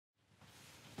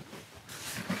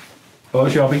Hello,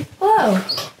 Shelby. Hello.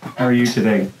 How are you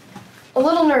today? A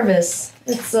little nervous.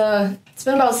 It's been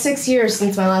about 6 years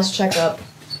since my last checkup.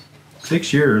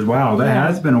 6 years. Wow, that Yeah.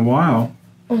 has been a while.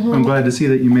 I'm glad to see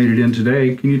that you made it in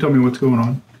today. Can you tell me what's going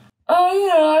on? Oh,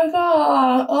 I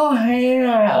got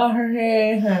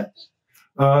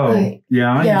Oh,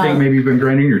 yeah. Yeah. You think maybe you've been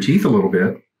grinding your teeth a little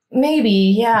bit. maybe,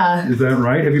 yeah. Is that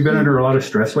right? Have you been under a lot of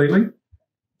stress lately?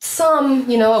 Some,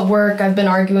 at work, I've been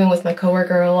arguing with my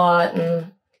coworker a lot, and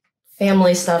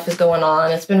family stuff is going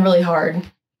on. It's been really hard.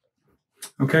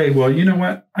 Okay, well, you know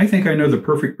what? I think I know the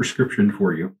perfect prescription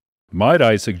for you. Might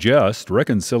I suggest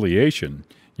reconciliation?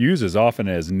 Use as often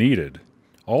as needed.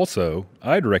 Also,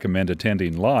 I'd recommend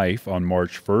attending Life on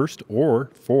March 1st or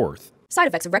 4th. Side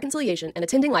effects of reconciliation and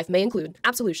attending Life may include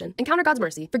absolution, encounter God's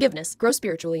mercy, forgiveness, grow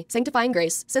spiritually, sanctifying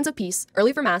grace, sense of peace,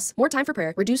 early for mass, more time for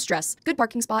prayer, reduce stress, good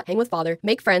parking spot, hang with Father,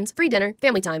 make friends, free dinner,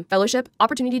 family time, fellowship,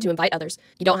 opportunity to invite others.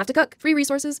 You don't have to cook, free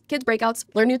resources, kids breakouts,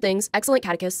 learn new things, excellent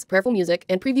catechists, prayerful music,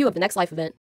 and preview of the next Life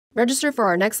event. Register for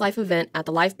our next Life event at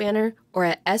the Life banner or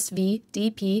at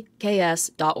svdpks.org.